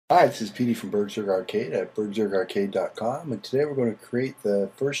Hi, this is Petey from BurgZerg Arcade at BurgZergArcade.com, and today we're going to create the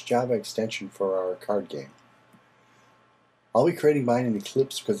first Java extension for our card game. I'll be creating mine in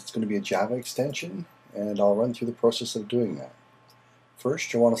Eclipse because it's going to be a Java extension, and I'll run through the process of doing that.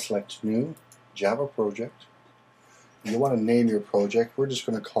 First, you'll want to select New, Java Project. You'll want to name your project. We're just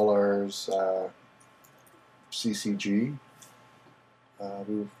going to call ours CCG.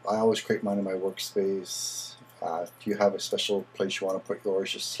 I always create mine in my workspace. If you have a special place you want to put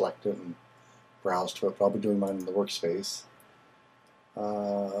yours, just select it and browse to it. But I'll be doing mine in the workspace.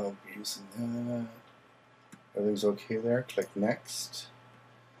 I'll be using that. Everything's okay there. Click Next.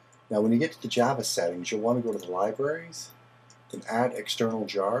 Now when you get to the Java settings, you'll want to go to the libraries, then add external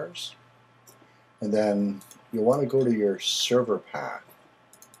jars, and then you'll want to go to your server path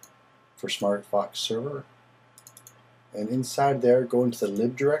for SmartFoxSrver. And inside there, go into the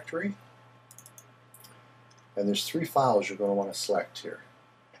lib directory. And there's three files you're going to want to select here.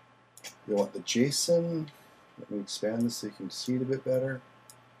 You want the JSON. Let me expand this so you can see it a bit better.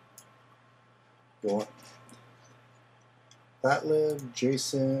 You want that lib,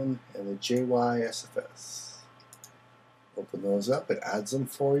 JSON, and the JYSFS. Open those up. It adds them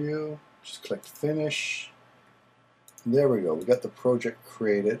for you. Just click Finish. And there we go. We got the project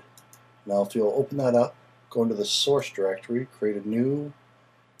created. Now if you'll open that up, go into the source directory, create a new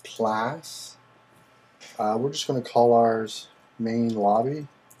class. We're just going to call ours main lobby.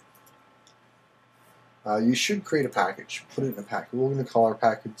 You should create a package. Put it in a package. We're going to call our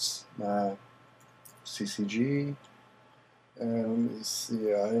package CCG. And let me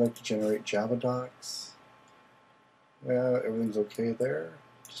see. I like to generate Java docs. Everything's okay there.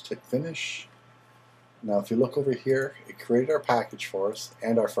 Just hit finish. Now, if you look over here, it created our package for us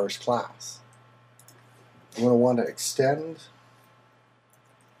and our first class. We're going to want to extend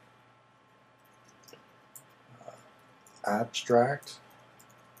abstract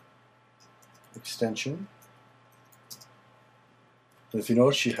extension. And if you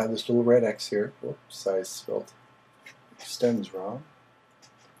notice, you have this little red X here. Oops, I spelled extends wrong.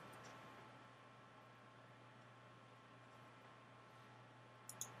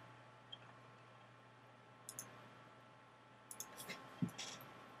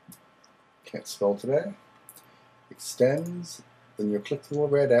 Can't spell today. Extends, then you'll click the little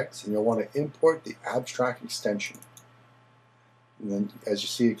red X and you'll want to import the abstract extension. And then as you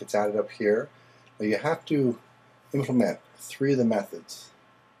see, it gets added up here. Now you have to implement 3 of the methods.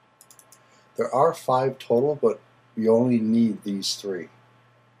 There are 5 total, but you only need these 3.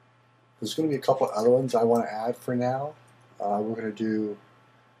 There's going to be a couple of other ones I want to add for now. We're going to do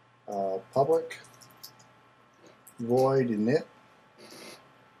public void init.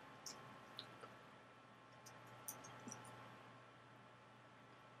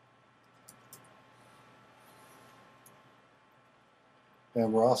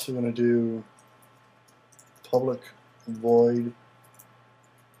 And we're also going to do public void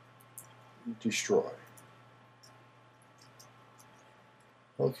destroy.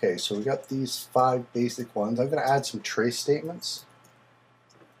 Okay, so we got these 5 basic ones. I'm going to add some trace statements.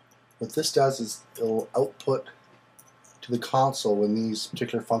 What this does is it'll output to the console when these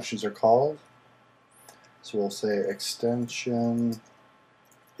particular functions are called. So we'll say extension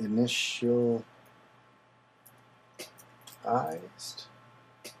initialized.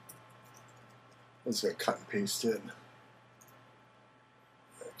 Let's get cut and pasted.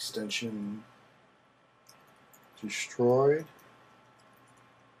 Extension destroyed.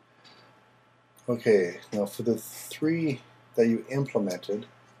 Okay, now for the 3 that you implemented,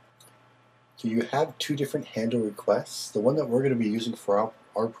 you have 2 different handle requests. The one that we're going to be using for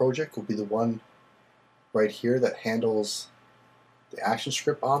our project will be the one right here that handles the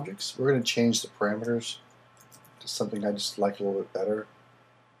ActionScript objects. We're going to change the parameters to something I just like a little bit better.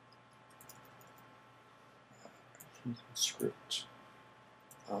 Script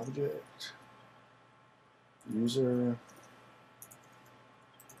object user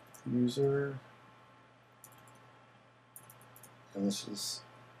and this is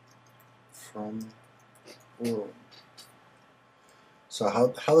from room. So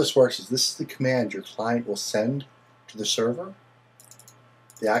how this works is this is the command your client will send to the server.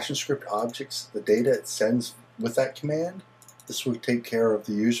 The ActionScript objects, the data it sends with that command, this will take care of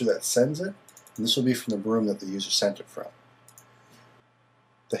the user that sends it. And this will be from the room that the user sent it from.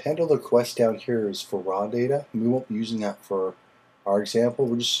 The handle request down here is for raw data, and we won't be using that for our example.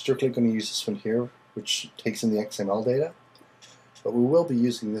 We're just strictly going to use this one here, which takes in the XML data. But we will be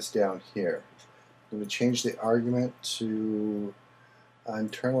using this down here. I'm going to change the argument to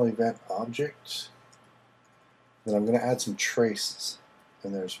internal event object. Then I'm going to add some traces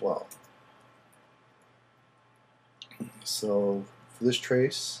in there as well. So for this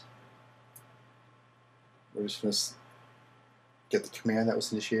trace, we're just going to get the command that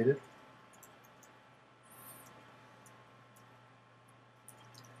was initiated.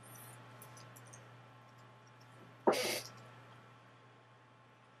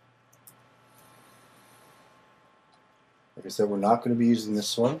 Like I said, we're not going to be using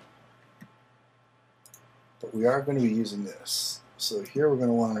this one, but we are going to be using this. So here we're going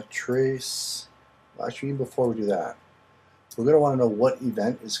to want to trace, well, actually even before we do that, we're going to want to know what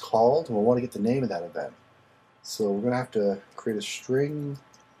event is called, and we'll want to get the name of that event. So we're going to have to create a string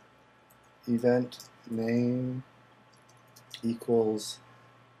event name equals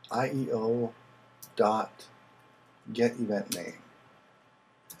IEO dot get event name.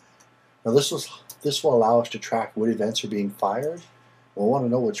 Now this will allow us to track what events are being fired. We'll want to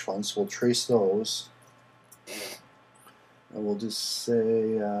know which ones, so we'll trace those. And we'll just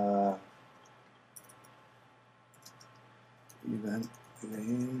say event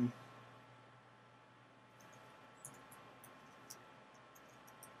name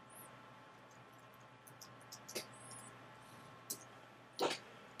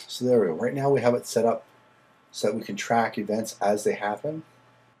so there we go. Right now we have it set up so that we can track events as they happen.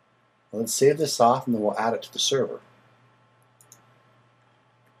 Let's save this off and then we'll add it to the server.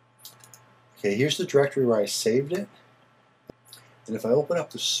 Okay, here's the directory where I saved it. And if I open up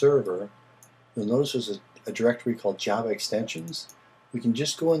the server, you'll notice there's a directory called Java Extensions. We can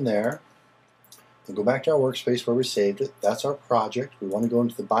just go in there and go back to our workspace where we saved it. That's our project. We want to go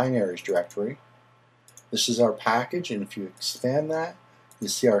into the binaries directory. This is our package, and if you expand that, you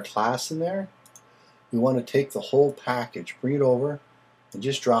see our class in there. We want to take the whole package, bring it over, and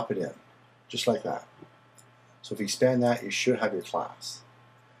just drop it in, just like that. So if you expand that, you should have your class.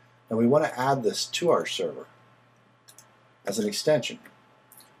 Now we want to add this to our server as an extension.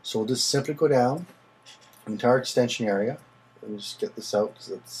 So we'll just simply go down into our extension area. Let me just get this out because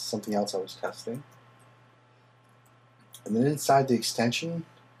it's something else I was testing. And then inside the extension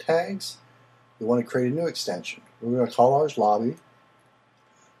tags, we want to create a new extension. We're going to call ours lobby.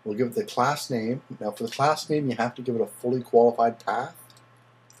 We'll give it the class name. Now for the class name, you have to give it a fully qualified path.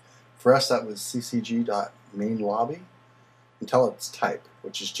 For us, that was ccg.mainLobby, and tell it its type,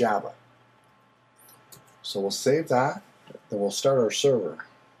 which is Java. So we'll save that, then we'll start our server.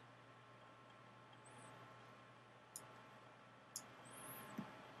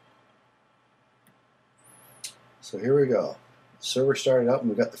 So here we go. The server started up and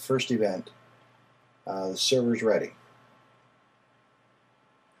we got the first event. The server's ready.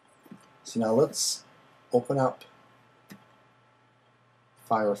 So now let's open up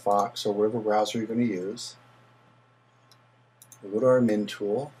Firefox or whatever browser you're going to use. We'll go to our min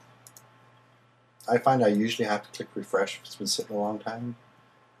tool. I find I usually have to click refresh if it's been sitting a long time.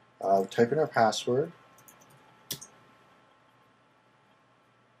 Type in our password.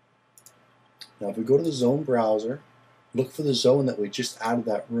 Now if we go to the zone browser, look for the zone that we just added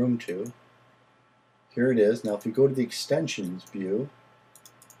that room to. Here it is. Now if we go to the extensions view,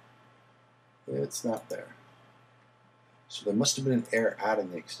 it's not there. So there must have been an error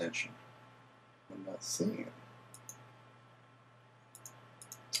adding the extension. I'm not seeing it.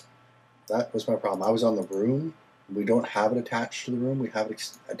 That was my problem. I was on the room. We don't have it attached to the room. We have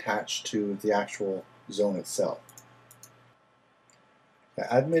it attached to the actual zone itself.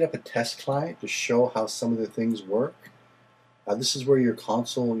 I've made up a test client to show how some of the things work. This is where your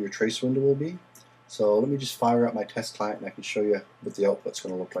console, your trace window will be. So let me just fire up my test client and I can show you what the output's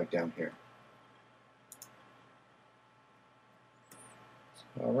going to look like down here.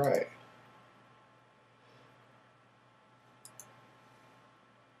 All right.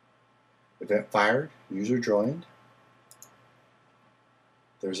 Event fired, user joined.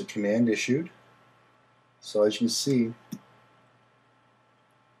 There's a command issued. So as you can see,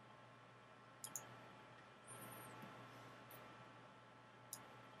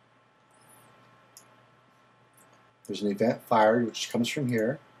 there's an event fired, which comes from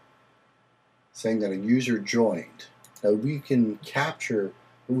here, saying that a user joined. Now we can capture,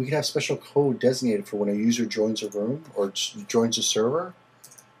 we can have special code designated for when a user joins a room or joins a server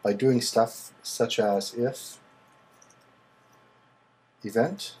by doing stuff such as if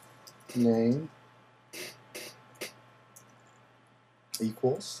event name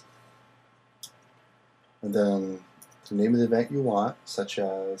equals, and then the name of the event you want, such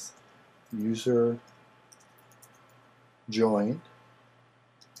as user joined,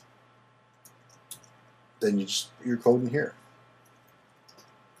 then you just put your code in here.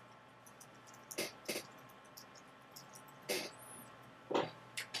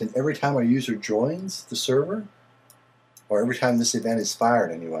 And every time a user joins the server, or every time this event is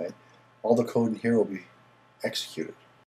fired anyway, all the code in here will be executed.